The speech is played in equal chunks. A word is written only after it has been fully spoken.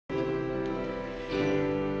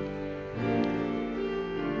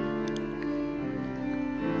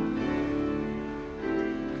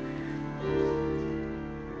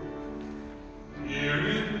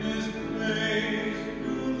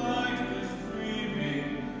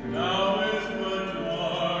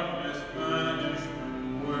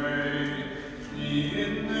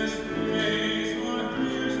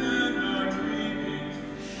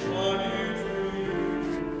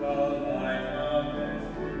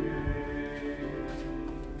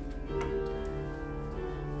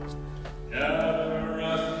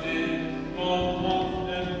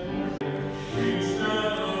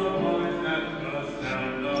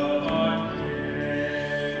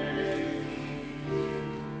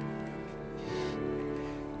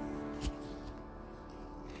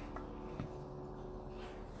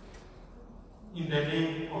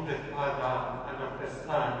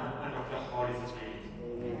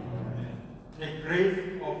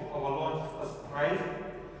of our Lord Jesus Christ,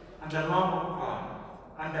 and the love of God,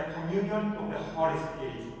 and the communion of the Holy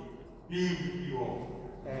Spirit be with you all.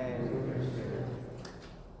 And with your spirit.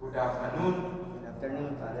 Good afternoon. Good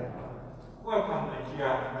afternoon, Father. Welcome, my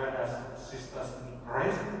dear brothers and sisters in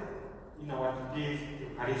Christ, in our today's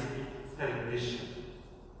Eucharistic celebration.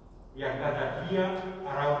 We are gathered here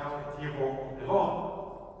around the table of the Lord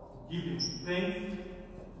to give Him thanks,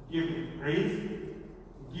 to give Him praise,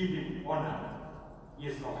 to give Him honor. He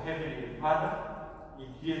is our Heavenly Father. He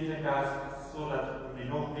created us so that we may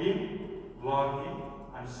know Him, love Him,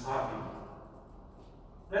 and serve Him.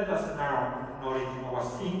 Let us now acknowledge our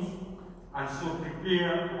sins and so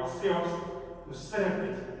prepare ourselves to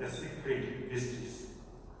celebrate the sacred mysteries.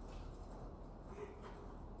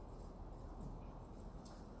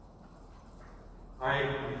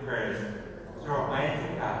 I confess to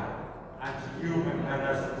Almighty God and to you, my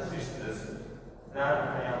brothers and sisters, that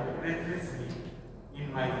I have greatly sinned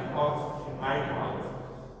in my thoughts, in my words,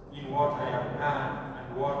 in what I have done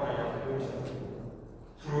and what I have done,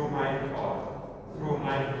 through my thought, through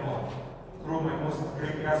my most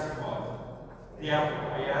grievous fault.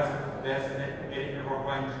 Therefore, I ask Blessed Mary, ever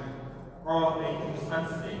Virgin, all the innocent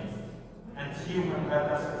saints, and you, my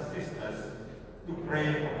brothers and sisters, to pray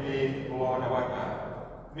for me, Lord our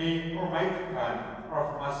God. May Almighty God, have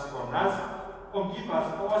mercy on us, forgive us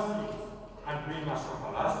our sins, and bring us to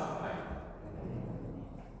everlasting life.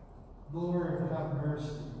 Lord, have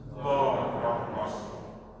mercy. Lord, have mercy.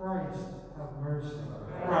 Christ, have mercy.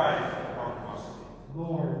 Christ, have mercy.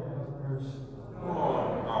 Lord, have mercy.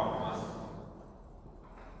 Lord, have mercy.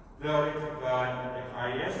 Glory to God in the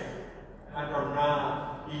highest, and on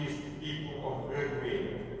earth peace to people of good will.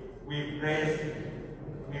 We praise you,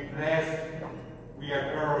 we bless you, we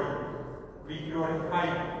adore you, we glorify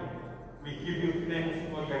you, we give you thanks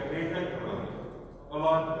for your greater glory. O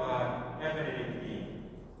Lord God, heavenly King,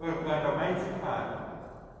 O God, Almighty Father,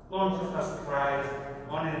 Lord Jesus Christ,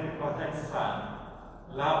 only begotten Son,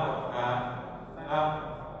 love of God,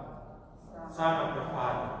 Son of the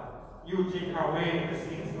Father, you take away the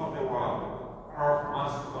sins of the world, have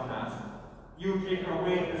mercy on us. You take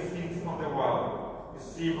away the sins of the world,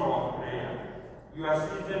 receive our prayer. You are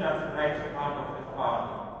seated at the right hand of the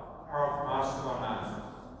Father, have mercy on us.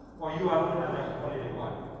 For you alone are the Holy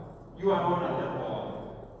One. You alone are the Lord.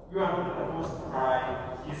 You alone are the Most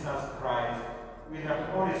High, Jesus Christ, with the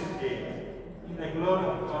Holy Spirit, in the glory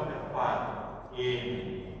of God the Father.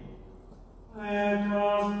 Amen. Let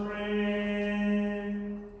us pray.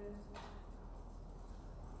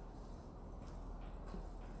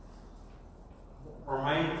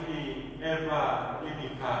 Almighty,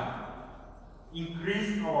 ever-living God,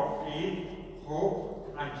 increase our faith,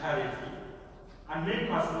 hope, and charity, and make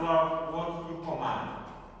us love what you command,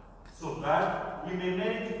 so that we may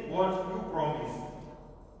merit what you promise.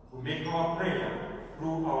 We make our prayer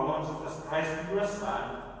through our Lord Jesus Christ, your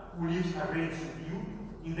Son, who lives and reigns with you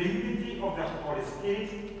in the unity of the Holy Spirit,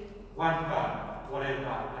 one God,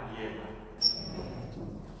 forever and ever.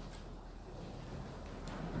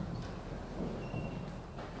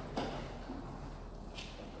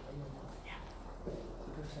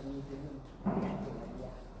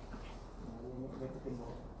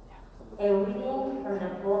 A reading from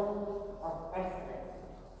the book of Exodus.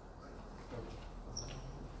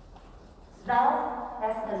 Thus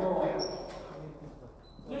says the Lord,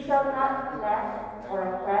 you shall not molest or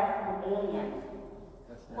oppress an alien,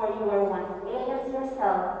 for you were once aliens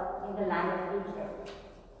yourselves in the land of Egypt.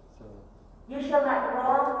 You shall not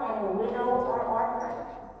wrong any widow or orphan.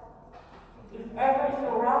 If ever you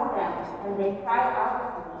wrong them and they cry out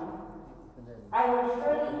to me, I will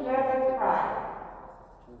surely hear their cry.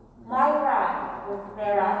 My wrath will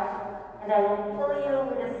flare up, and I will kill you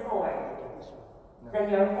with a sword. Then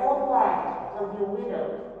your own wives will be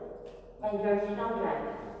widows, and your children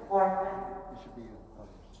orphans.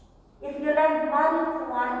 If you lend money to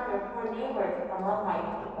one of your poor neighbors among my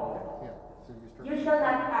people, you shall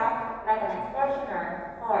not act like an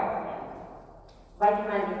extortioner towards him, by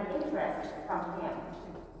demanding interest from him.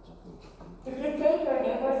 If you take your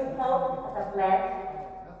neighbor's cloak as a pledge,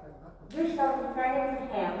 you shall return it to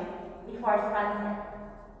him before sunset.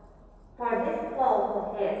 For this cloak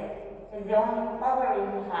of his is the only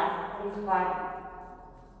covering he has on his body.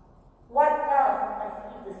 What else has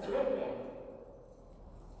he to sleep in?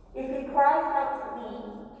 If he cries out to me,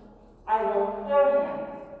 I will hear him,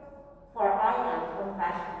 for I am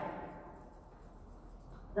compassionate.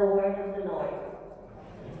 The word of the Lord.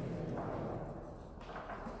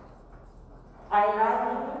 I love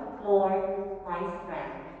you, Lord, my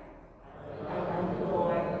strength. I love you,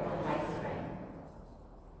 Lord, my strength.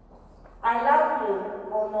 I love you,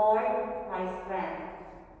 O Lord, my strength.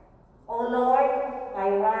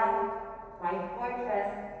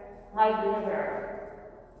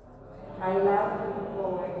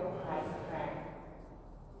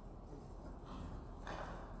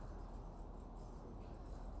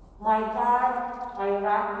 My God, my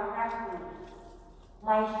rock and refuge,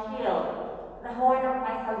 my shield, the horn of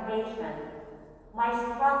my salvation, my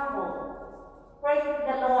stronghold. Praise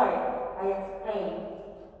the Lord, I exclaim,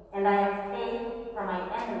 and I am safe from my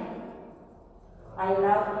enemies. I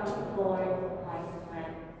love you, Lord, my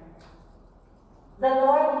strength. The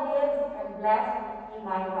Lord lives, and blessed be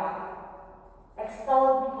my rock.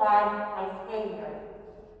 Extolled be God, my Savior.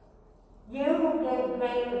 You who gave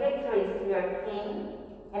great victories to your king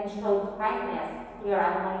and showed kindness to your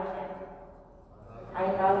anointed. I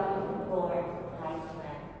love you, Lord, my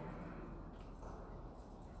strength.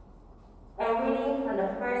 A reading from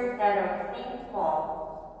the first letter of St.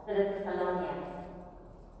 Paul to the Thessalonians.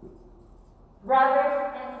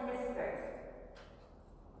 Brothers and sisters,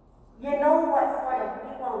 you know what sort of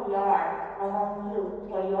people we are among you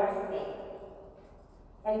for your sake,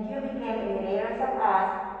 and you became imitators of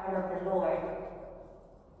us and of the Lord,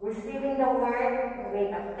 receiving the word in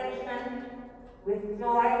great affliction with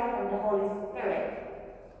joy from the Holy Spirit,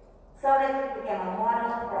 so that you became a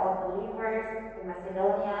model for all believers in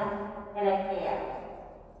Macedonia and Achaia.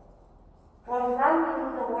 For from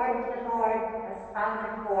you the word of the Lord has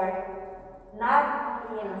sounded forth, not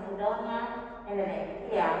only in Macedonia and in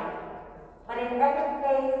Achaia, but in every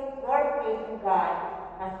place your faith in God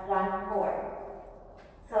has gone forth,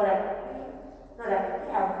 so that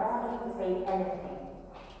we have no need to say anything.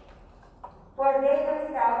 For they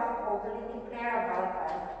themselves openly declare about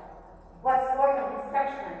us what sort of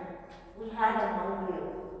reception we had among you,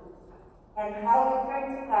 and how you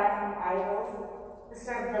turned to God from idols to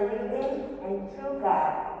serve the living and true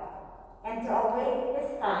God, and to await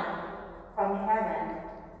His Son from heaven,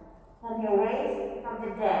 whom He raised from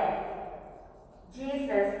the dead,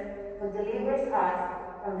 Jesus, who delivers us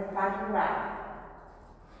from the coming wrath.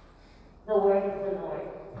 The word of the Lord.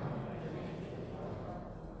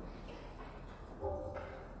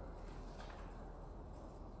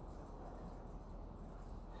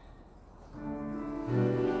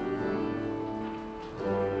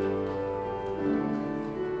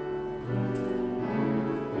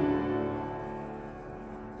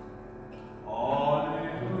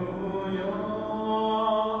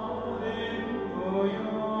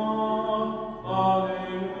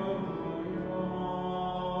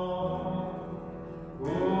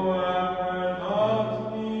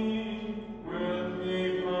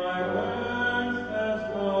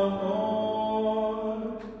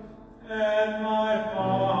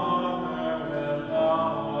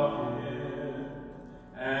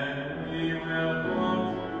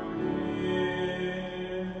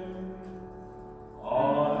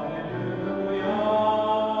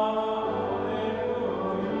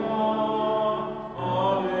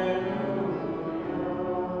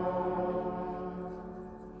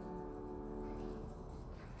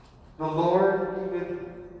 The Lord be with you.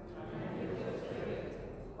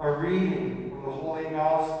 A reading from the Holy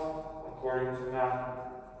Gospel according to Matthew.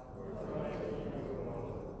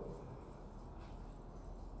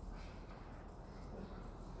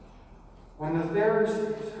 When the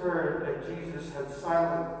Pharisees heard that Jesus had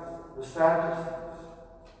silenced the Sadducees,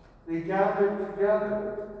 they gathered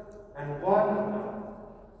together, and one of them,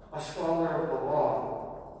 a scholar of the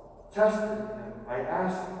law, tested him by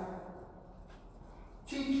asking,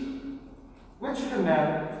 "Teacher, which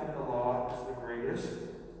commandment of the law is the greatest?"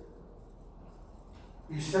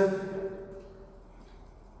 He said to him,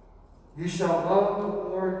 "You shall love the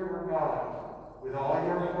Lord your God with all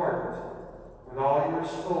your heart, with all your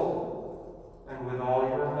soul, and with all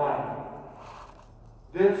your mind.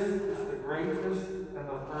 This is the greatest and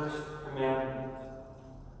the first commandment.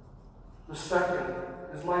 The second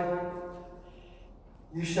is like it.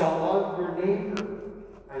 You shall love your neighbor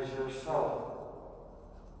as yourself.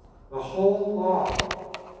 The whole law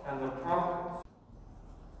and the prophets."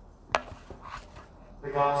 The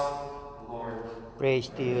Gospel of the Lord. Praise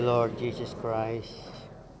to you, Lord Jesus Christ.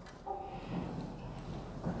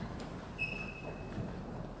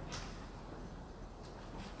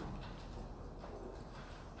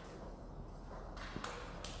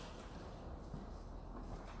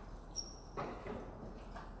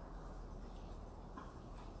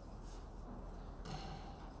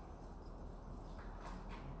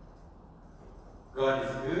 God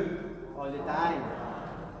is good All the time.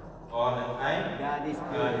 all the time. God is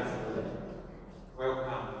God good. is good.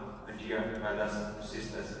 Welcome, my dear brothers and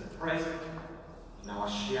sisters in Christ, in our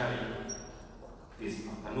sharing this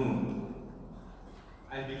afternoon.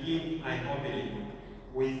 I begin my homily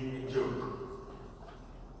with a joke.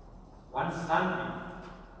 One Sunday,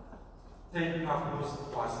 St. Paulus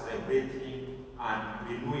was celebrating and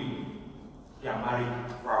renewing their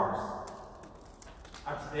marriage vows.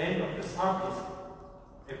 At the end of the service,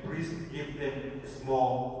 a priest gave them a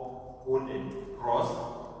small wooden cross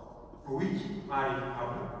to which Mary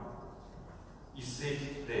happened. He said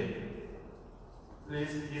to them,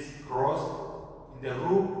 "Place this cross in the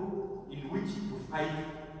room in which you fight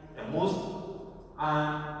the most,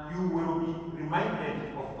 and you will be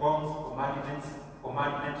reminded of God's commandments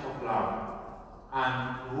of love,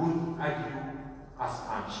 and won't argue as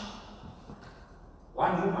much."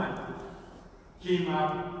 One woman came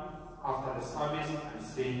up after the service and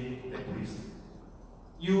said to the priest,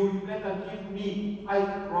 "You'd better give me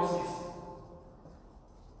 5 crosses."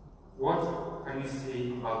 What can you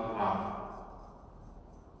say about love?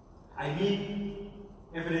 I mean,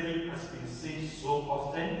 everything has been said so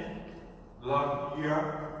often. Love here,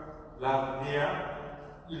 love there.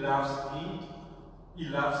 He loves me, he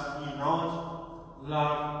loves me not.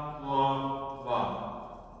 Love, love, love.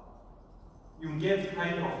 You get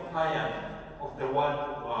kind of tired of the word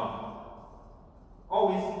love.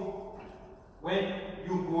 Always, when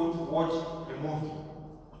you go to watch a movie,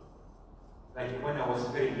 like when I was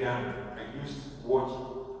very young, I used to watch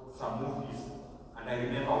some movies, and I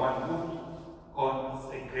remember one movie called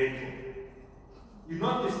Secreto. You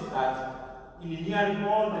notice that in nearly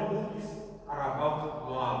all the movies are about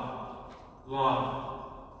love. Love.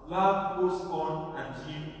 Love goes on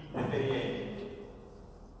until the very end.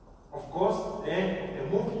 Of course, the end of the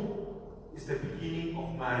movie is the beginning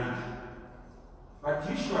of marriage. But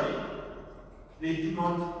usually, they do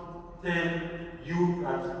not tell you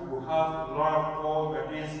that you have love all the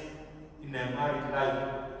days in a married life.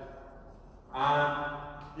 And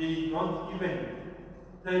they don't even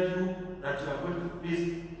tell you that you are going to face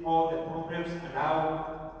all the problems and how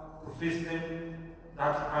to face them.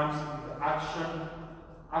 That comes with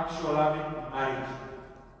actual loving in marriage.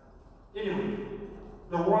 Anyway,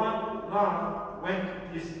 the word love, when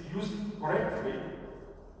it is used correctly,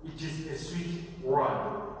 it is a sweet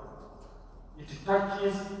word. It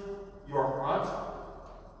touches your heart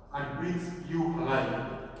and brings you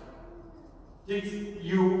alive. Takes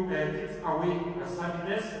away the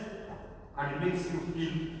sadness and makes you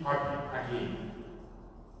feel happy again.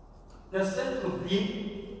 The central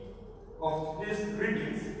theme of today's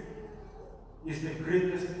readings is the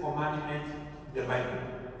greatest commandment in the Bible.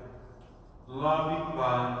 Loving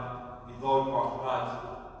God with all your heart,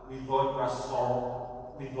 with all your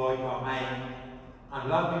soul, with all your mind, and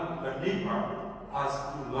loving your neighbor as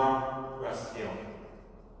you love yourself.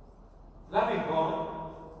 Loving God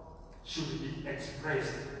should be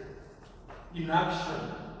expressed in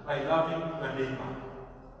action by loving your neighbor.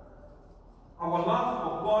 Our love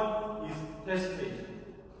for God is tested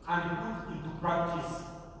and put into practice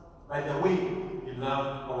by the way we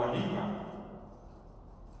love our neighbor.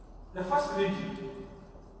 The first reading,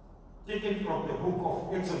 taken from the book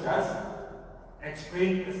of Exodus,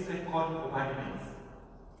 explains the second commandment,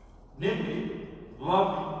 namely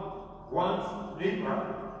loving one's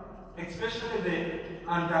neighbor, especially the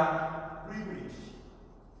underprivileged.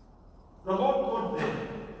 The Lord told them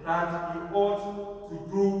that he ought to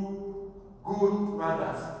do good to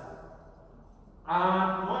others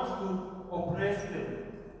and not to oppress them,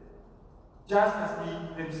 just as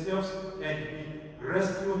they themselves had been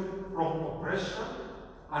rescued from oppression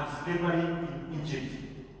and slavery in Egypt.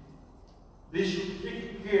 They should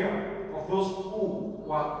take care of those who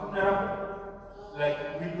were vulnerable,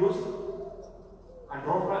 like widows and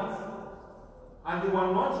orphans, and they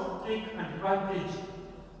will not take advantage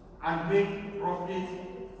and make profit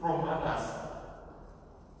from others.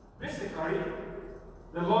 Basically,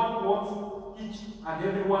 the Lord wants each and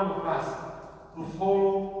every one of us to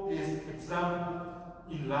follow his example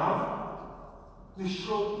in love, to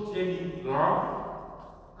show genuine love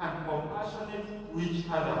and compassionate to each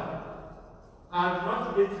other, and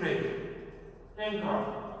not betray, anger,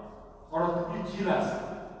 or to be jealous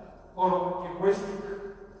or egoistic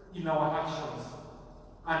in our actions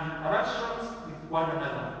and interactions with one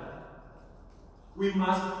another. We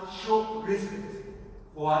must show respect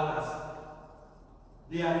for others,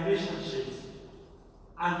 their relationships,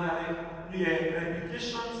 and their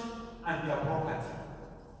reputations and their property.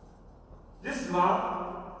 This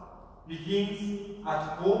love begins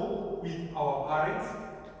at home with our parents,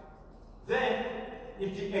 then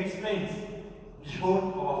it extends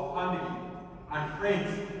beyond our family and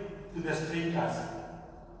friends to the strangers,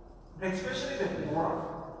 especially the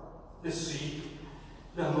poor, the sick,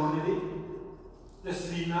 the lonely, the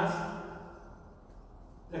sinners,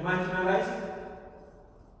 the marginalized,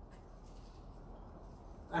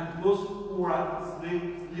 and those who are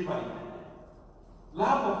slavery.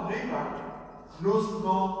 Love of neighbor knows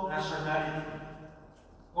no nationality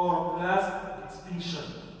or class distinction,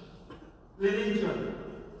 religion,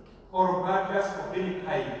 or barriers of any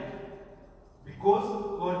kind, because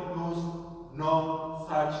God knows no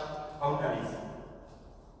such boundaries.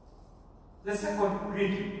 The second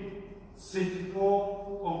reading, St.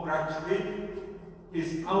 Paul congratulates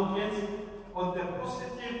his audience on the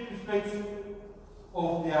positive effects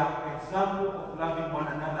of their example of loving one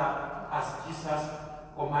another as Jesus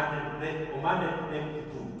commanded them to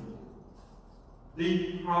do.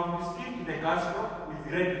 They have received the gospel with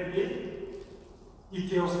great faith, he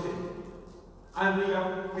tells them, and they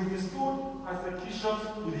have withstood persecutions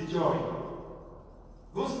with joy.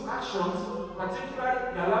 Those actions,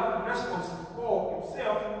 particularly their love response to Paul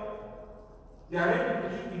himself, their ready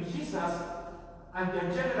belief in Jesus, and their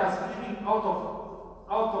generous living out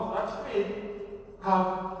of that faith, have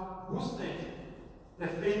boosted the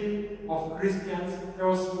faith of Christians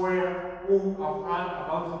elsewhere who have heard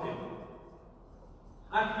about them.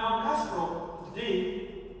 And in our gospel today,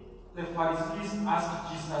 the Pharisees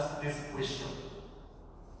asked Jesus this question: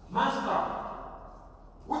 Master,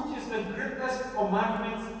 which is the greatest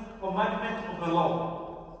commandment of the law?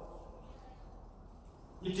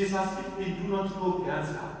 It is as if they do not know the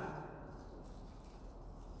answer.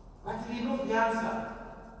 But they know the answer.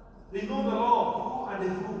 They know the law through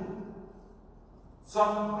and through.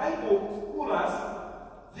 Some Bible scholars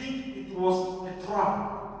think it was a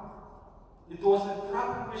trap. It was a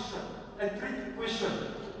trap question, a trick question,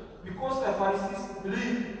 because the Pharisees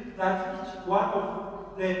believed that each one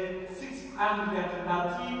of the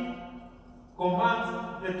 613 commands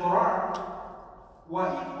the Torah were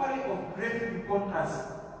equally of great importance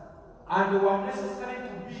and were necessary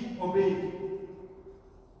to be obeyed.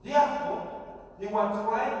 Therefore, they were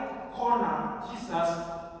trying to corner Jesus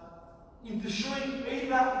into showing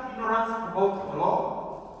either ignorance about the law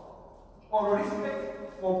or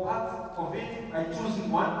respect for parts of it by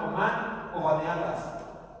choosing one command over the others.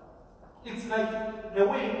 It's like the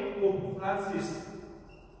way Pope Francis,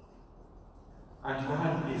 and you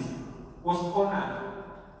heard this, was cornered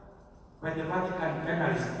by the Vatican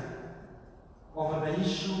journalist over the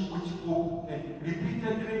issue which Pope had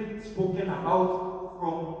repeatedly spoken about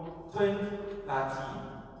from 2013.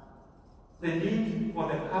 The need for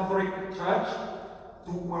the Catholic Church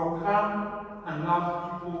to welcome and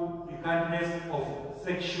love people regardless of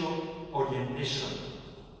sexual orientation.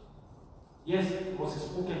 Yes, it was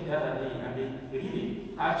spoken the other day, and it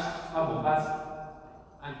really touched some of us,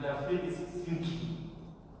 and their faith is sinking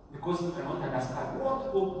because we cannot understand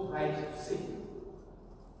what Pope tried to say.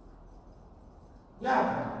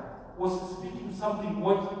 Yeah, was speaking something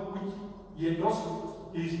which he endorsed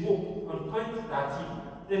in his book on 2013.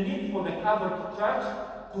 The need for the Catholic Church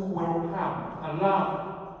to welcome and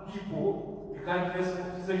love people regardless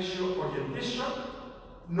of sexual orientation,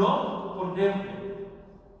 not to condemn them,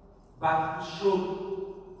 but to show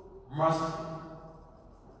mercy.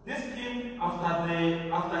 This came after he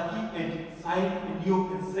had signed a new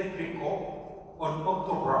encyclical on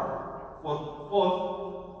October 4th,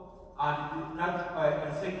 and that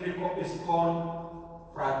encyclical is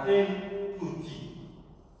called Fratelli Tutti,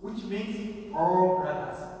 which means all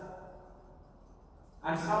brothers.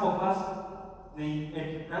 And some of us, they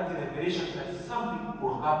had that revelation that something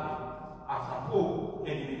will happen after Pope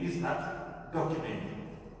had released that document.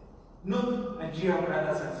 Not my dear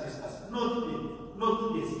brothers and sisters, not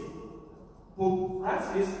this. Pope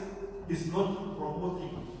Francis is not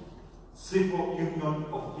promoting civil union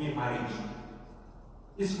of gay marriage.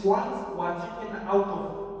 His words were taken out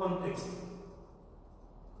of context.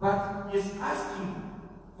 But he is asking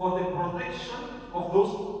for the protection of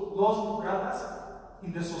those lost brothers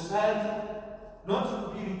in the society, not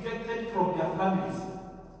to be rejected from their families.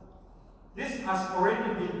 This has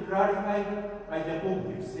already been clarified by the Pope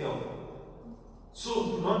himself.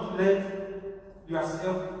 So do not let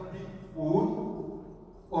yourself be fooled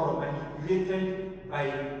or manipulated by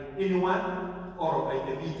anyone or by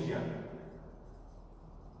the media.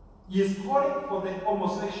 He is calling for the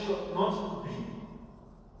homosexual not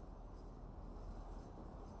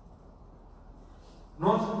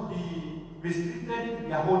to be mistreated in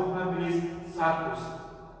their own families' circles,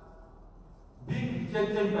 being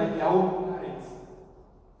rejected by their own parents,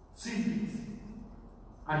 siblings,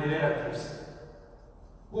 and relatives.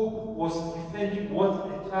 Pope was defending what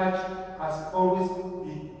the Church has always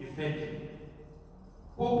been defending.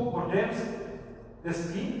 Pope condemns the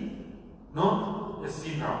sin, not the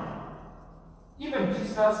sinner. Even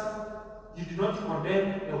Jesus did not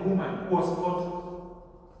condemn a woman who was caught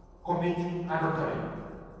committing adultery,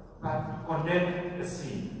 but he condemned the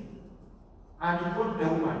sin. And he told the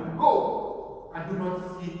woman, go and do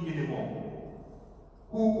not sin anymore.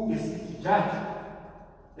 Who is it to judge?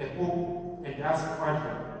 The Pope had asked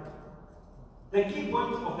earlier. The key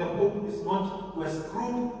point of the book is not to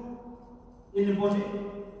exclude anybody,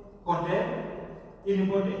 condemn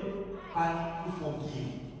anybody, but to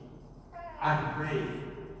forgive and pray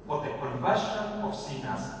for the conversion of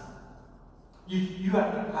sinners. If you are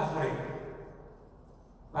a Catholic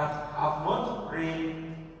but have not prayed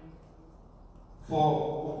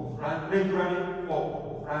regularly for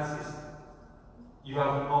Pope Francis, you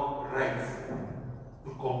have no right to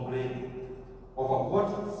complain over what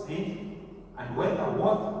he said and whether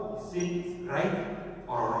what he said is right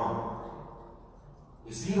or wrong.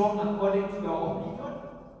 Is he wrong according to your opinion?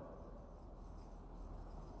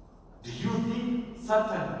 Do you think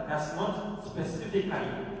Satan does not specifically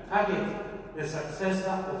target the successor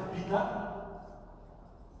of Peter?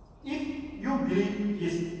 If you believe he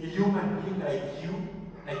is a human being like you,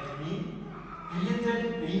 like me, created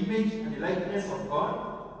in the image and the likeness of God,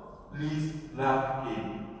 please love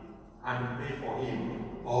him and pray for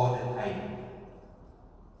him all the time.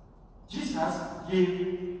 Jesus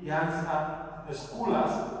gave the answer to the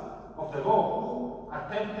scholars of the law who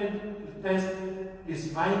attempted to test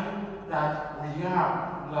his mind that we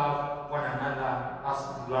are to love one another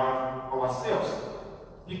as we love ourselves.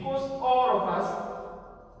 Because all of us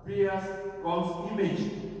bears God's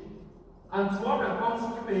image. And to honor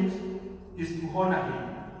God's image is to honor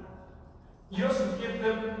him. He also gave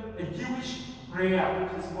them a Jewish prayer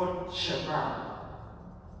which is called Shema.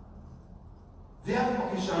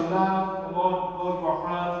 Therefore you shall love the Lord with all your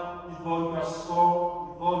heart, with all your soul,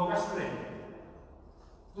 with all your strength.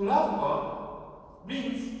 To love God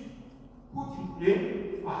means putting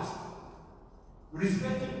him first,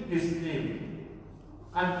 respecting his name,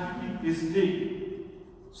 and keeping his day,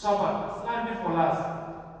 Sabbath, Sunday for us,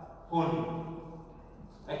 holy,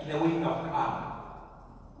 like the way of God.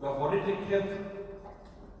 You have already kept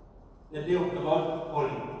the day of the Lord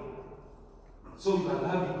holy. So you are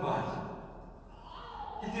loving God.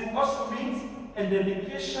 It also means a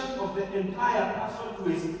dedication of the entire person to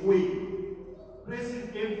his way,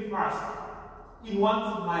 placing him first in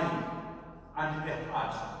one's mind and the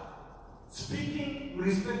heart, speaking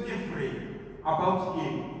respectively about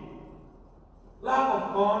him. Love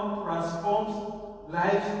of God transforms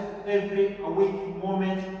lives every awakening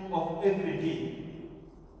moment of every day.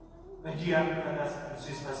 My dear brothers and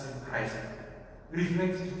sisters in Christ,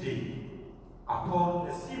 reflect today upon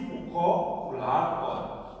the simple call to love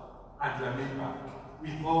God and your neighbor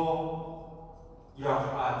with all your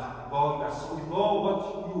heart, with all your soul, with all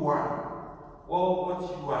what you are, all what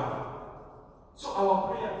you are. So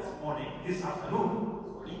our prayer this morning, this afternoon,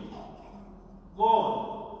 Lord,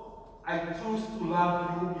 I choose to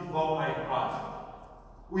love you with all my heart,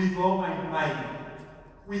 with all my mind,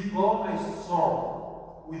 with all my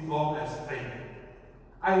soul, with all my strength.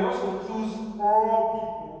 I also choose all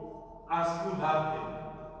people as you love them.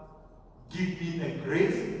 Give me the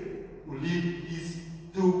grace to live these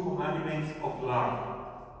two commandments of love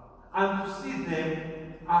and to see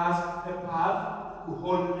them as the path to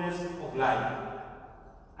holiness of life.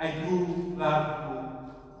 I do love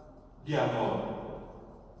you, dear Lord.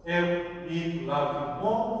 Help me to love you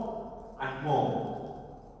more and more.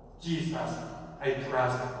 Jesus, I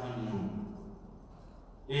trust in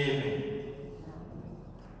you. Amen.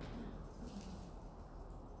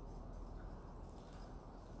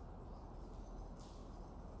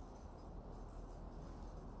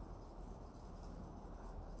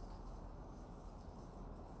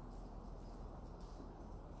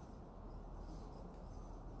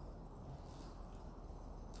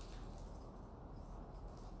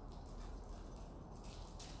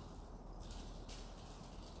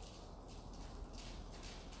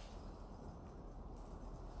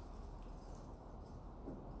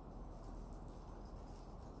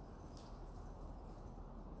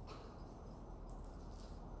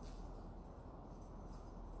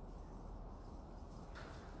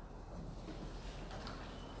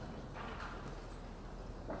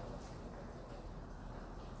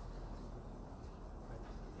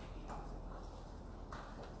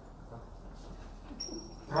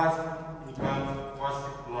 Trust in God's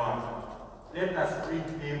merciful love. Let us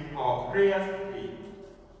bring him our prayers today.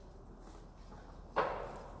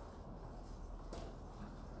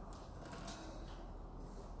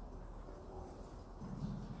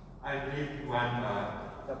 I believe in one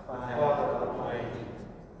God, the Father Almighty,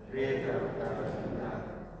 creator of heaven and earth,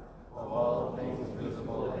 of all things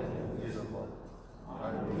visible and invisible.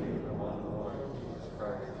 I believe in one Lord Jesus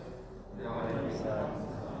Christ, the only Son,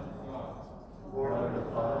 born of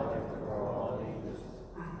the Father before all ages,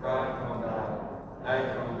 God from God,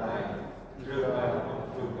 light from light, true God from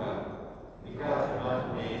true God, because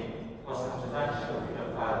not made, was substantial with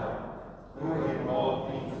the Father, through him all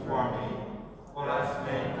things were made,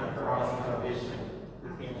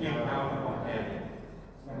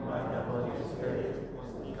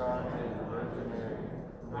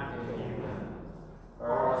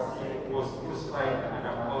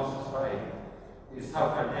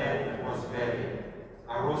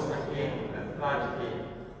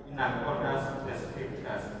 accordance with the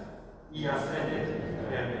Scriptures, he ascended into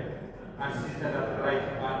heaven and seated at the right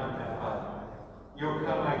hand of the Father. You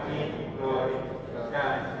come again in glory to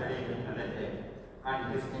judge the living and the dead,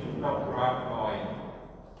 and his kingdom to have no end.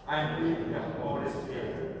 I believe in the Holy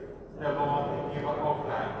Spirit, the Lord, the giver of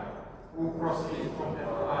life, who proceeds from the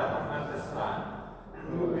Father and the Son,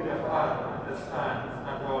 who with the Father and the Son is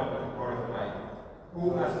adored and glorified,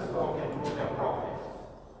 who has spoken through the prophets.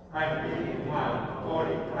 I believe in one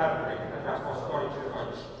holy, Catholic, and Apostolic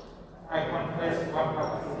Church. I confess one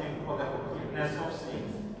baptism for the forgiveness of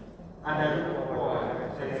sins, and I look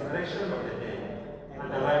forward to the resurrection of the dead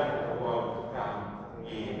and the life of the world to come.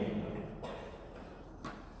 Amen.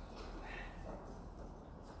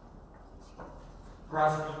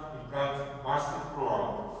 Trusting in God's merciful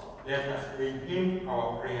Lord, let us begin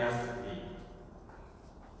our prayers today.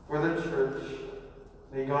 For the Church,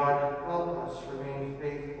 may God help us remain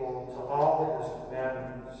faithful to all his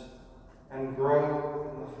commandments and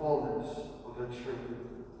grow in the fullness of the truth.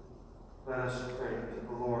 Let us pray to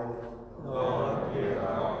the Lord. Lord, hear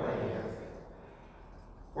our prayers.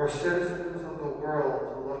 For citizens of the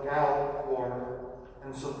world to look out for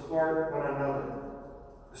and support one another,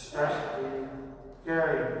 especially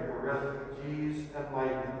caring for refugees and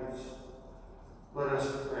migrants, let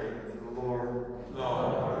us pray to the Lord.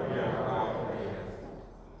 Lord, hear our prayers.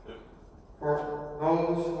 For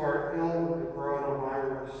those who are ill with the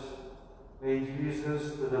coronavirus, may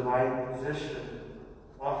Jesus, the divine physician,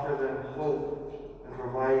 offer them hope and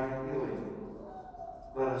provide healing.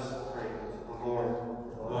 Let us pray to the Lord.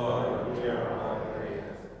 Lord, hear our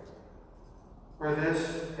prayers. For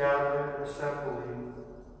this gathered assembly,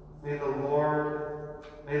 may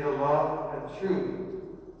the love and truth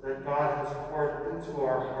that God has poured into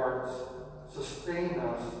our hearts sustain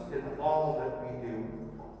us in all that we do.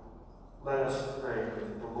 Let us pray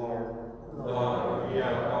to the Lord. Lord, hear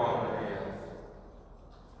our prayers.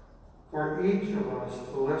 For each of us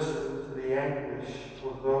to listen to the anguish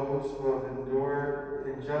of those who have endured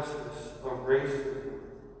the injustice of racism,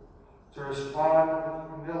 to respond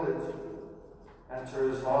with humility, and to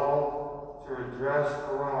resolve to redress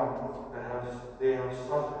the wrong that they have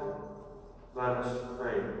suffered, let us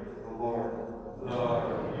pray to the Lord.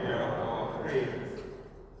 Lord, hear our prayers.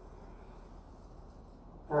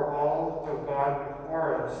 For all who have gone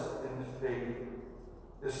before us in faith,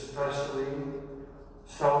 especially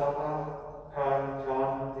Salva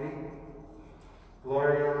John,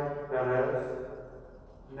 Gloria Perez,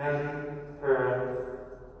 Nelly Perez,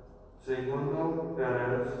 Segundo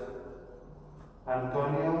Perez,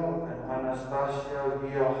 Antonio and Anastasia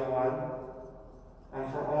Villajuan,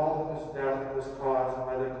 and for all whose death was caused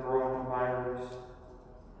by the coronavirus,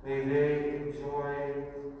 may they enjoy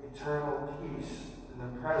eternal peace in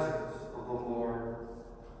the presence of the Lord.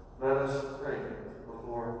 Let us pray to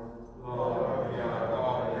the Lord. Lord, hear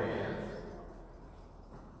our prayers.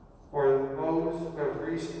 For those who have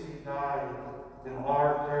recently died in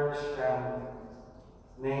our parish family,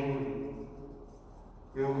 namely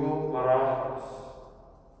Hugo Barajas,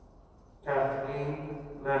 Kathleen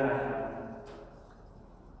Lenahan,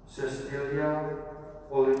 Cecilia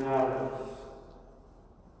Olinares,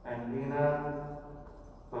 and Nina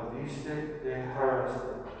Pavise de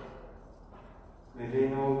Harrison, may they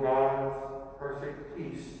know God's perfect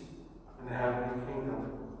peace in the heavenly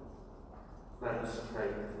kingdom. Let us pray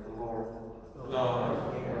to the Lord.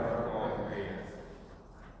 Lord, hear our prayers.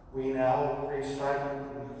 We now pray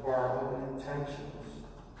silently for our own intentions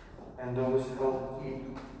and those held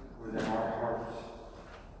deep within our hearts.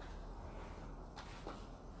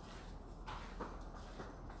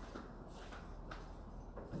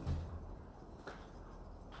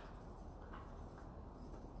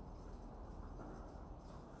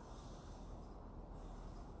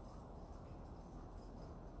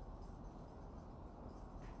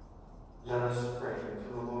 Let us pray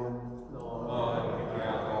to the Lord. Lord, hear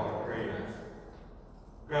our prayers.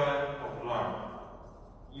 God of love,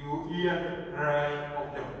 you hear the cry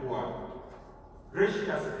of the poor.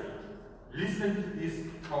 Graciously listen to these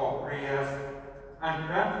our prayers and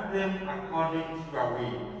grant them according to your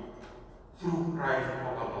will. Through Christ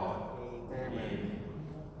our Lord. Amen.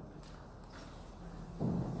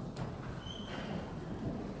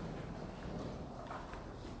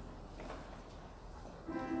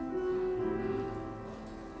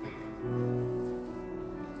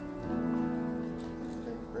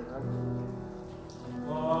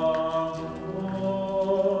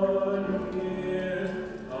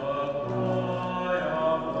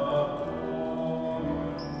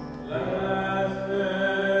 Let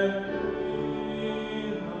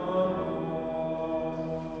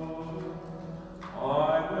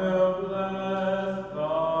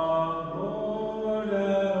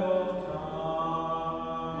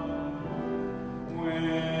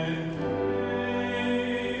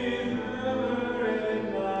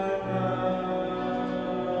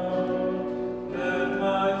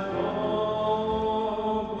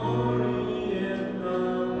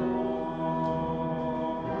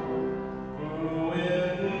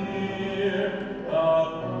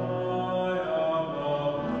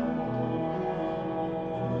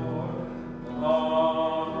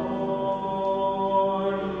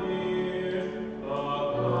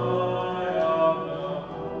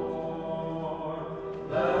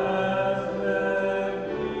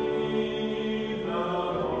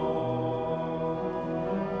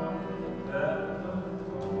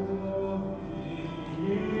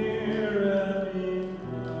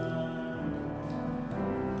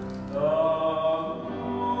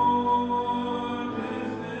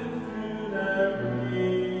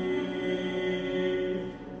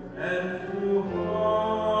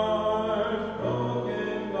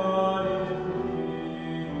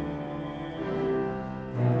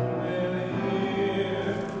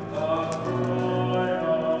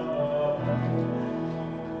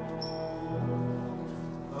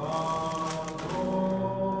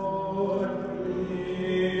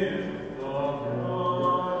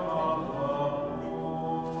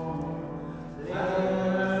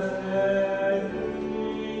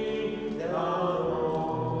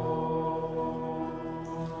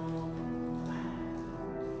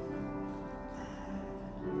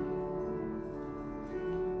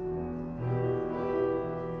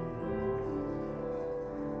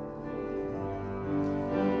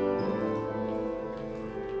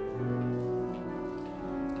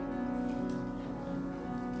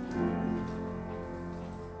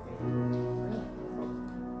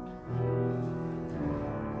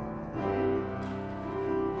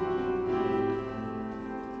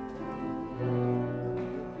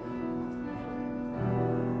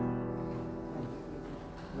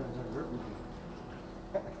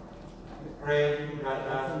pray,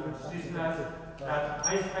 brothers and sisters, that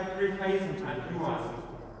my sacrifice and yours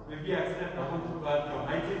will be acceptable to God, the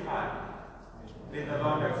Almighty Father. May the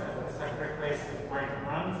Lord accept the sacrifice of my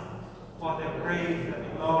hands for the praise and the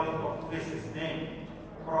glory of His name,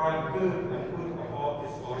 for our good and good of all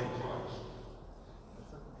His holy church.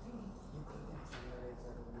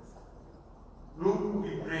 Look,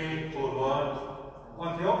 we pray, O Lord,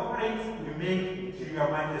 on the offerings we make to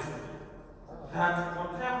your majesty, that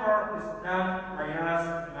whatever is done by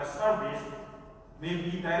us in our service may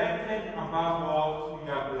be directed above all to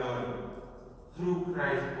your glory, through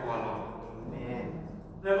Christ our Lord. Amen.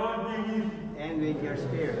 The Lord be with you. And with your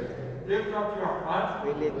spirit, Lift up your heart.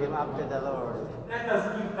 we lift them up to the Lord. Let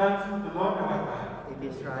us give thanks to the Lord our God. It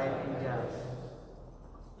is right and just.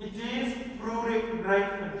 It is truly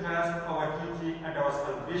right and just our duty and our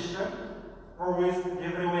salvation, always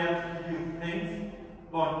everywhere to give thanks,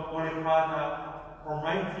 Lord, Holy Father,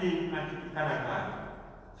 Almighty and eternal God,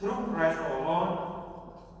 through Christ our Lord.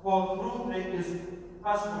 For through His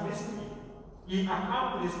past mystery, He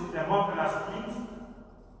accomplished the marvelous things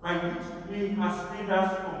by which He has freed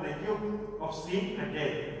us from the yoke of sin and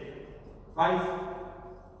death, by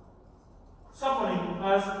summoning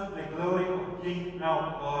us to the glory of King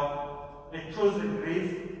now God, a chosen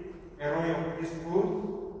race, a royal priesthood,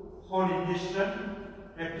 holy nation,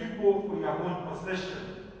 a people for your own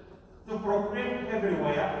possession, to proclaim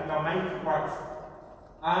everywhere your mighty works,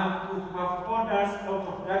 and to have called us out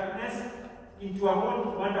of darkness into our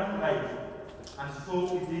own wonderful light, and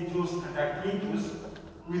so with angels and archangels,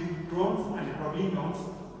 with thrones and dominions,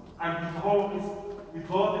 and with all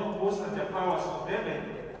the hosts and the powers of heaven,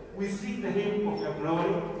 we sing the hymn of your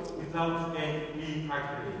glory without end being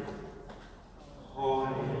accurate.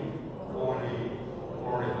 Holy, holy,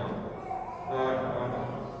 holy Lord God,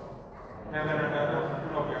 heaven and earth are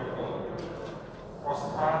full of your glory.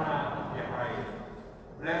 Hosanna in the highest.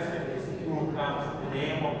 Blessed is he who comes in the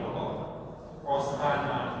name of the Lord.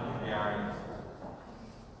 Hosanna in the highest.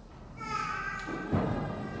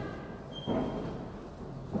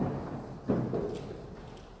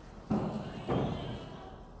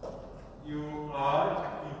 You are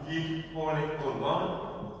indeed holy, O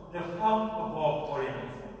Lord, the fount of all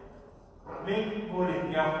holiness. Make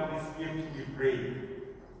holy, therefore, this gift, we pray,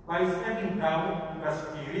 by sending down your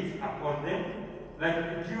Spirit upon them like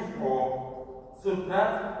a dewfall, so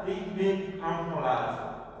that they may become for us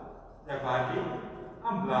the body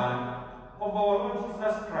and blood of our Lord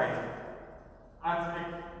Jesus Christ. At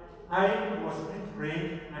the time he was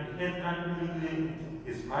betrayed and entered willingly into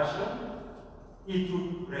his passion, he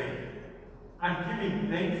took bread, and giving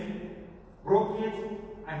thanks, broke it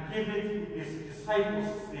and gave it to his disciples,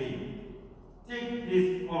 saying, "Take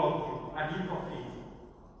this, all of you, and eat of it,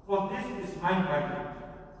 for this is my body,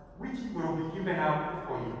 which will be given up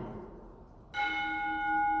for you."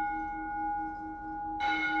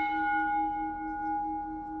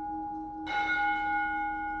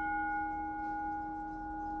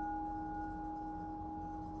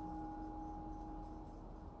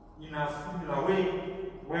 In a similar way,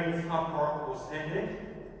 when supper was ended,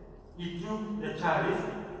 he took the chalice,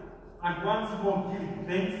 and once more giving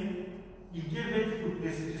thanks, he gave it to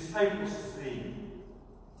his disciples, saying,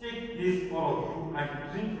 "Take this, all of you, and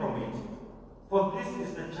drink from it, for this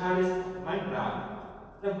is the chalice of my blood,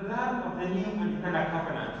 the blood of the new and eternal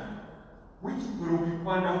covenant, which will be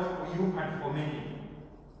poured out for you and for many,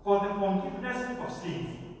 for the forgiveness of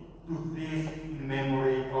sins. Do this in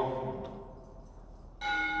memory of me."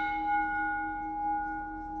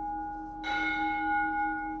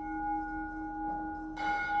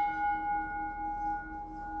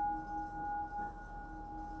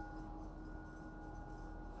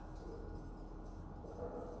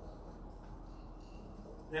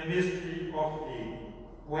 The mystery of faith,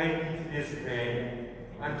 when eat this bread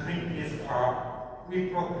and drink this cup, we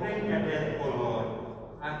proclaim your death, O Lord,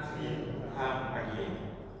 until you come again.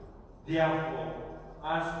 Therefore,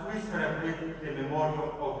 as we celebrate the memorial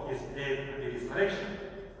of his death and resurrection,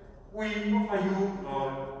 we offer you,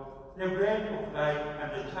 Lord, the bread of life and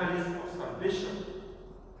the chalice of salvation,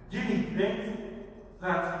 giving thanks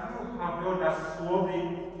that you have held us worthy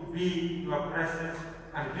to be in your presence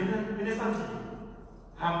and minister to you.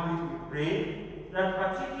 Humbly we pray that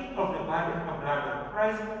partaking of the body and blood of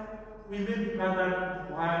Christ, we may be gathered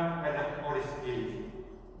into one by the Holy Spirit.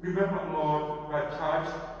 Remember, Lord, your church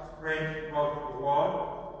spread throughout the world,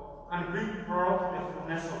 and bring forth the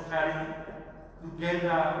fullness of charity,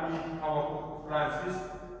 together with our Pope Francis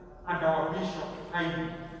and our Bishop Heidi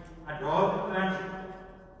and all the clergy.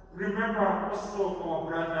 Remember also our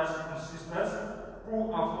brothers and sisters who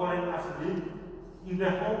have fallen asleep in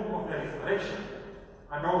the hope of the resurrection,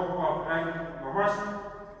 and all who have died in your mercy,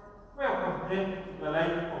 welcome them to the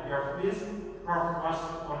light of your face. Have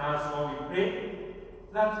mercy on us, so we pray,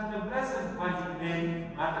 that the blessed Virgin Mary,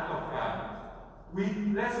 Mother of God,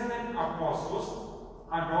 with blessed apostles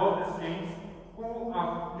and all the saints who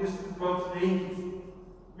have listened to God's names,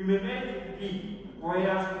 we may make thee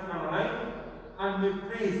warriors of eternal life, and may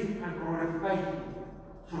praise and glorify you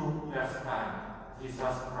through your Son,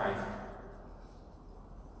 Jesus Christ.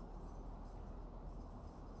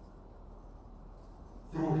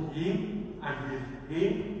 Through him, and with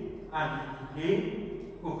him, and in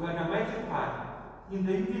him, O God Almighty Father, in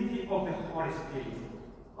the unity of the Holy Spirit,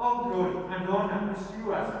 all glory and honor is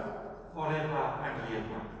yours forever and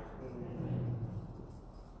ever.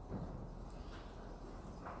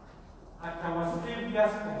 At our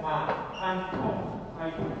Saviour's command and formed by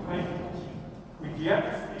divine teaching, we dare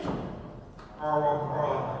to speak, Our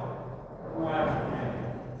Father, who art in heaven,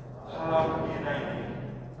 hallowed be thy name.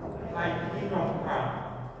 Thy kingdom come,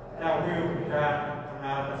 thy will be done on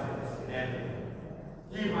earth as it is in heaven.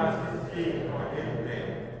 Give us this day our daily bread,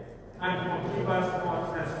 and forgive us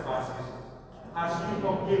our trespasses, as we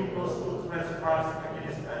forgive those who trespass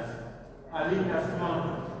against us. And lead us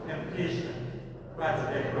not into temptation, but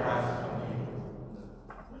deliver us from evil.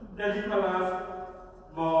 Deliver us,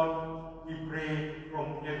 Lord, we pray, from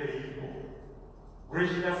every evil.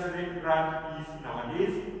 Graciously grant peace in our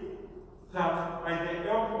days, that by the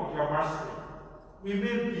help of your mercy, we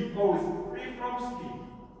may be always free from sin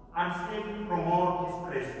and safe from all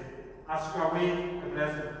distress, as we await the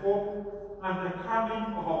blessed hope and the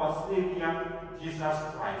coming of our Savior, Jesus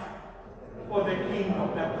Christ. For the kingdom,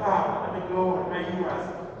 the power, and the glory are yours,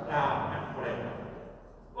 now and forever.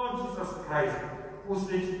 Lord Jesus Christ, who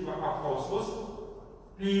said to your apostles,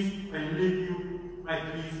 peace I leave you, my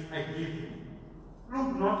peace I give you.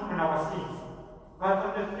 Look not on our sins, but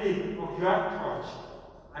on the faith of your church,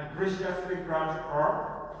 and graciously grant her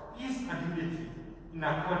peace and unity in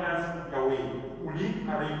accordance with your way, who live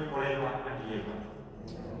and reign forever and ever.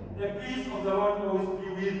 The peace of the Lord always be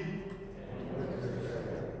with you.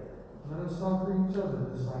 Let us offer each other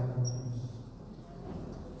the sign of peace.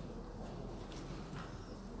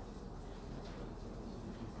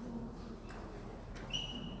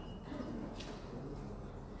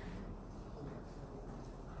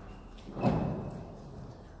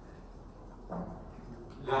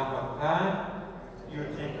 Lamb of God, you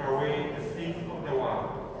take away the sins of the world.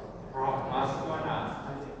 Have mercy on us.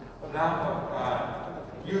 Lamb of God,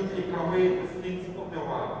 you take away the sins of the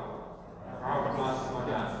world. Have mercy on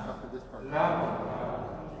us. Lamb of God.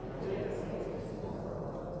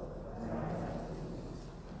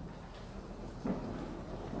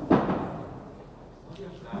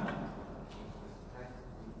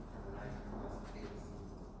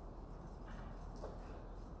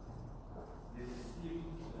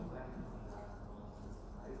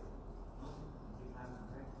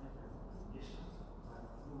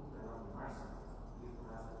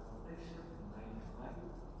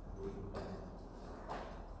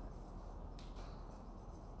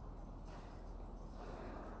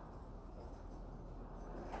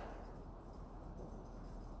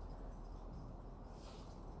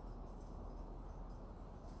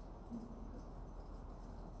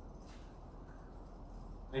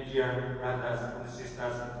 My dear brothers and sisters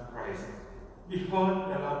in Christ, behold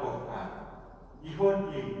the Lamb of God.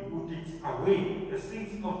 Behold him who takes away the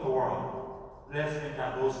sins of the world. Blessed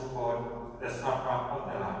are those called the supper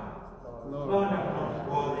of the Lamb. Lord, I'm not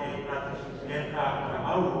worthy that you should enter into my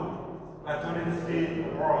mouth, but only say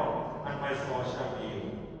the word, and my soul shall be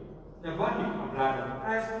healed. The body and blood of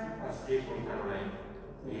Christ keep us safe from eternal life.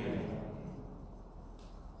 Amen.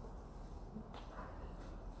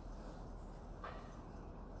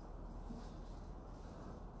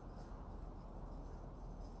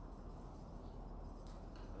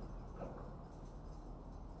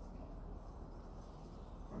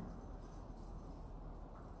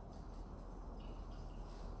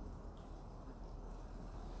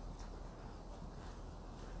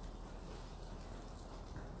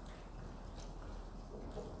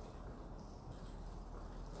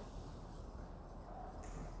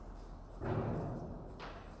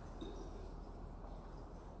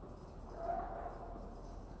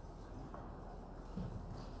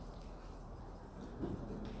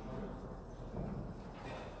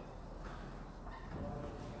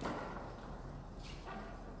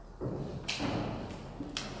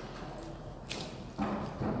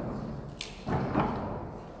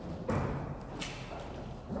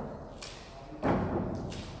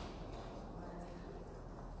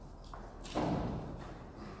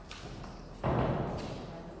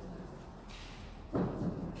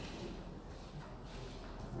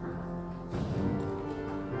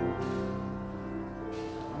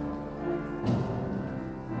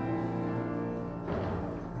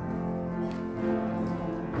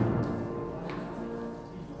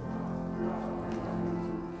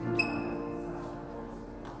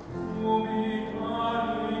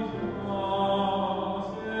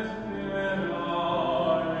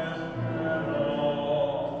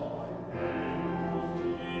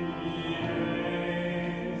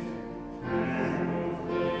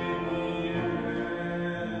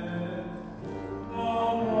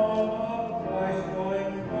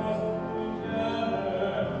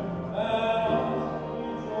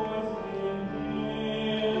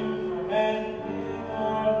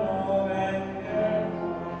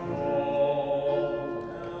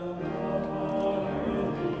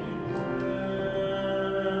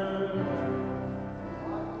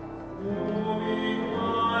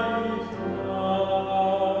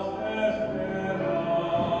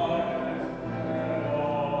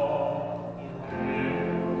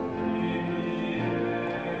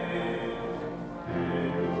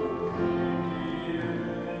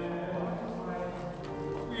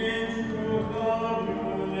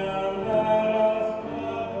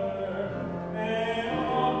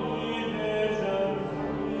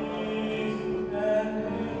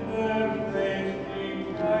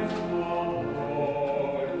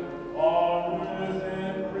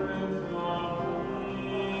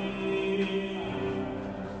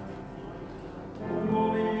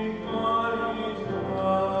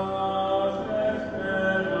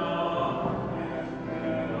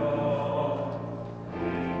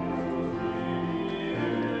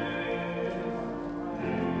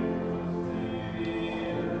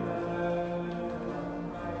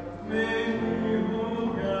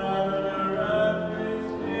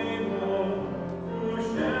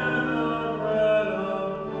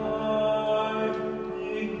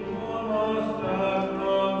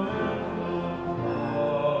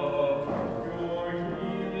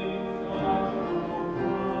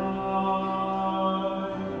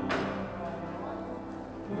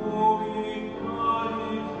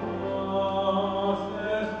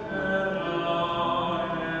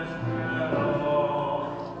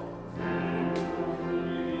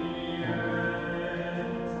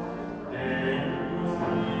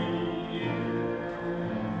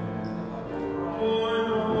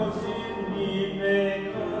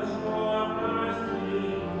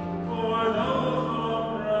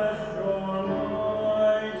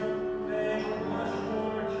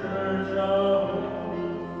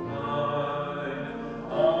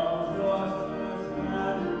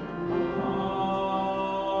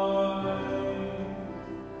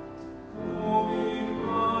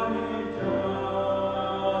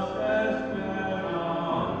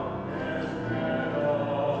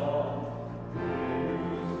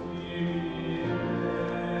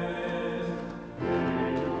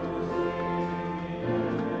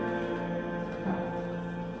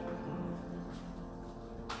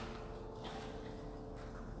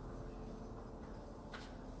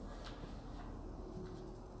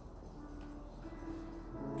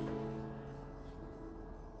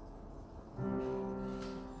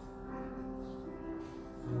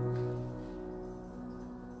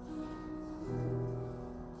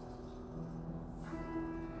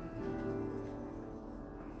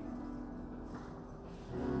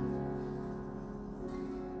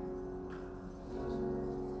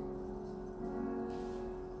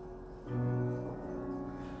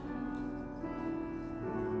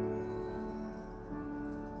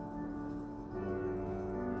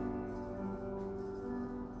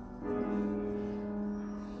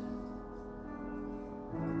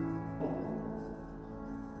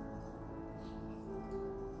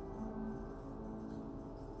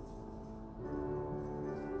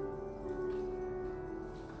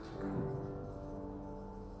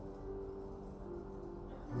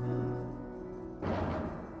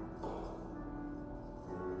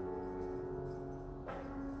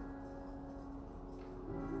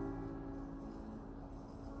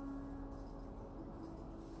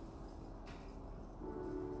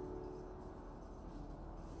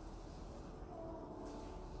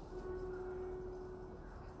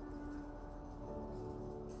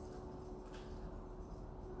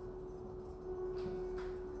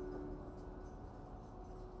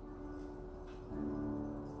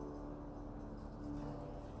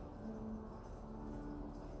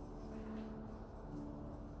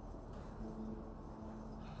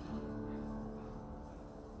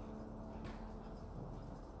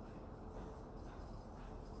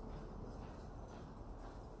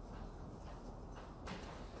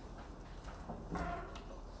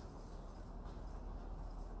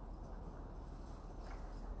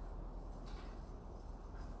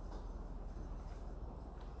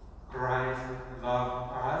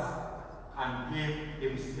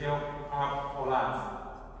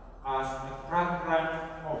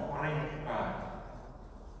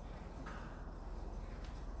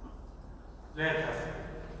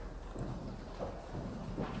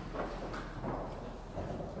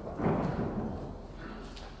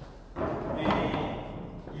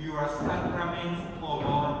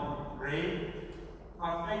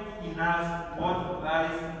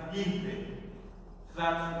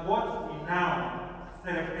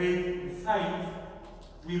 celebrated in science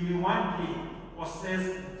will be one day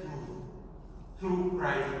possessed in truth through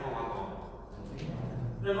Christ our Lord.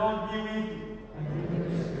 The Lord be with you.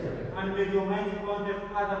 And may the Almighty God the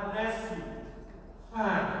Father bless you,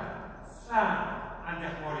 Father, Son, and the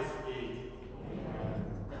Holy Spirit.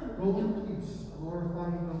 Go in peace,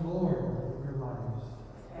 glorifying the Lord in your lives.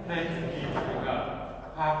 Thanks be to God.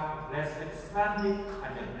 Have a blessed Sunday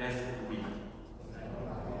and a blessed week.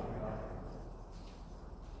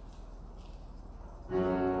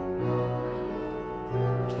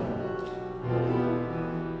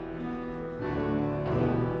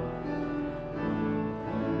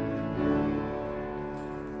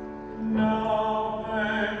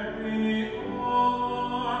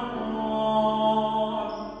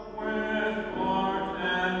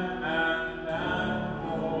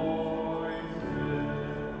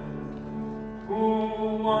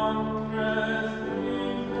 Who one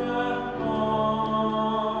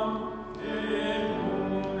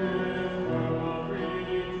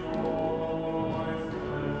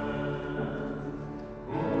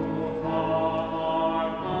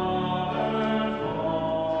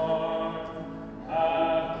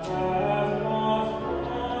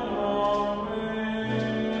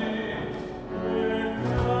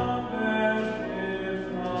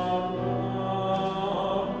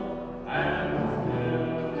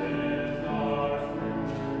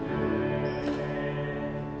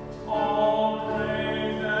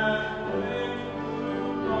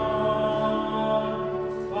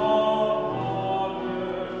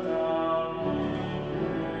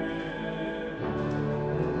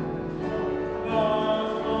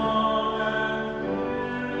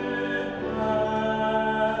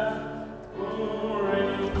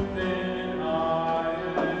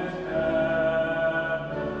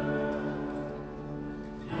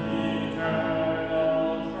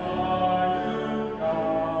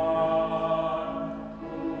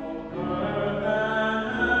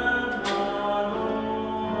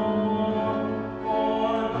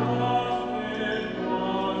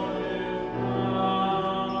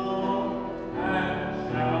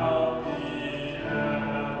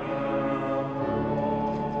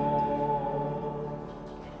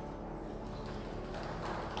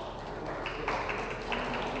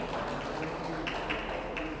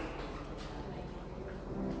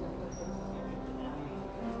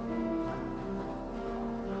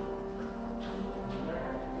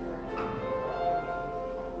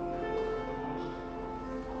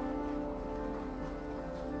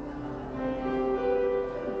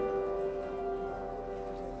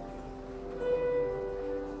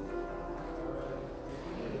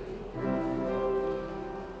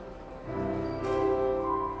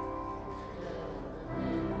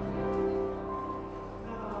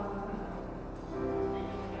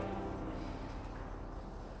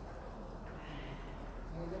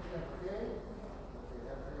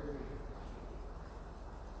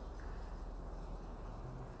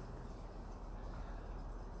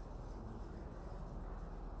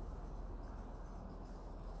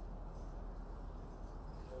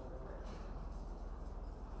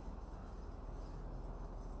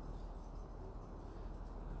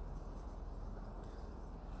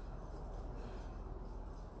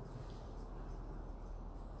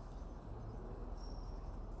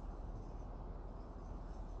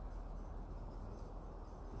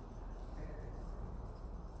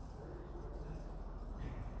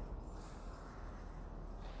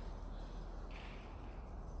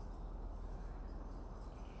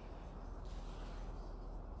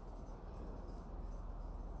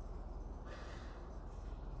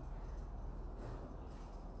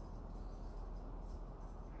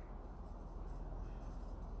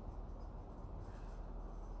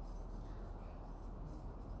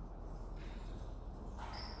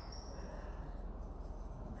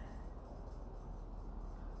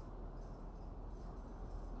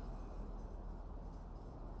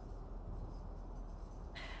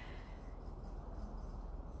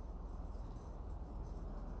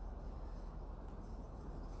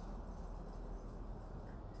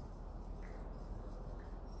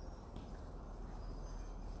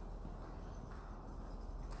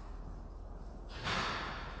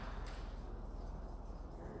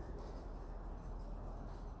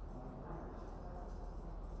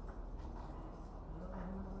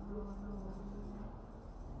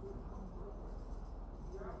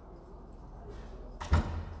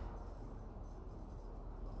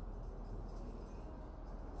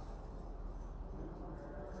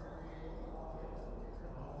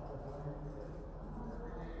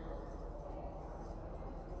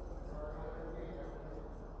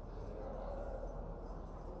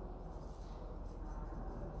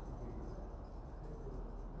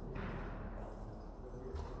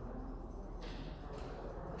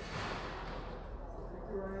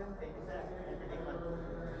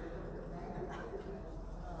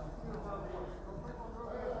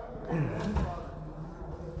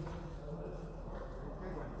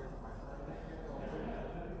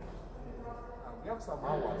have some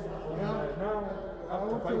hours. Yeah. Now, I after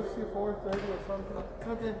want 5, to see 4:30 or something.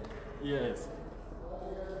 Okay. Yes.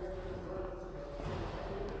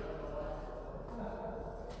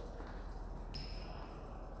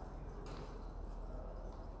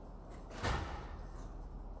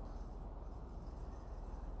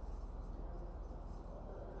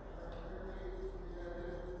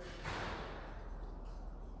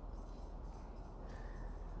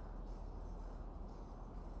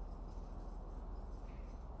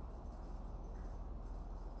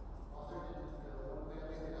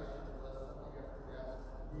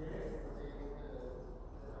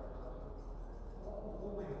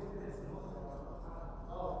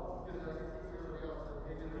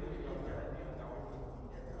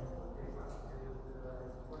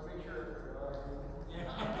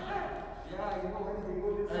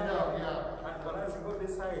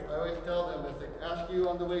 I always tell them that they ask you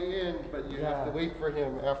on the way in, but you have to wait for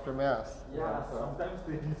him after Mass. Yeah, sometimes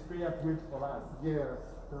they just pray and wait for us. Yes.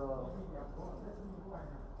 So.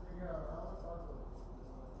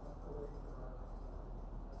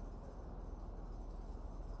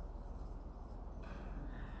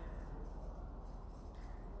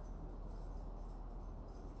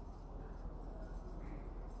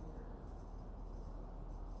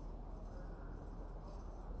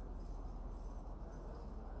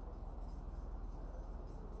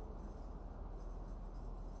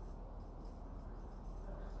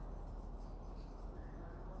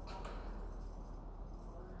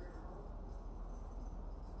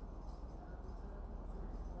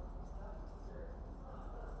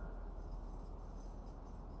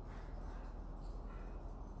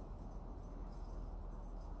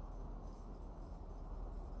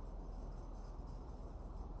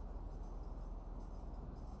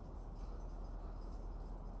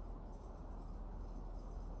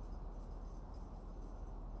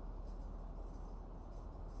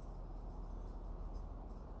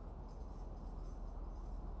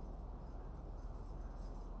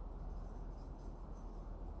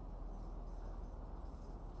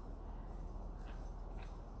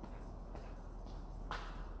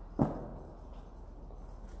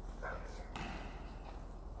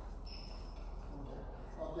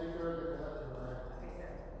 I'll take care of the collection, all right?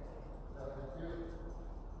 Thank you.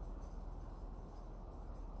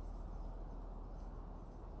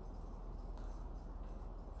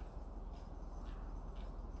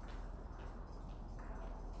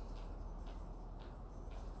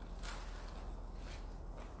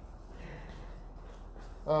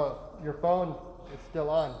 Your phone is still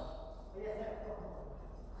on.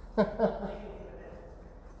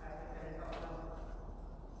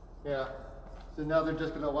 Yeah. So now they're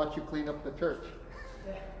just going to watch you clean up the church.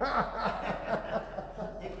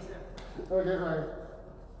 Okay, right.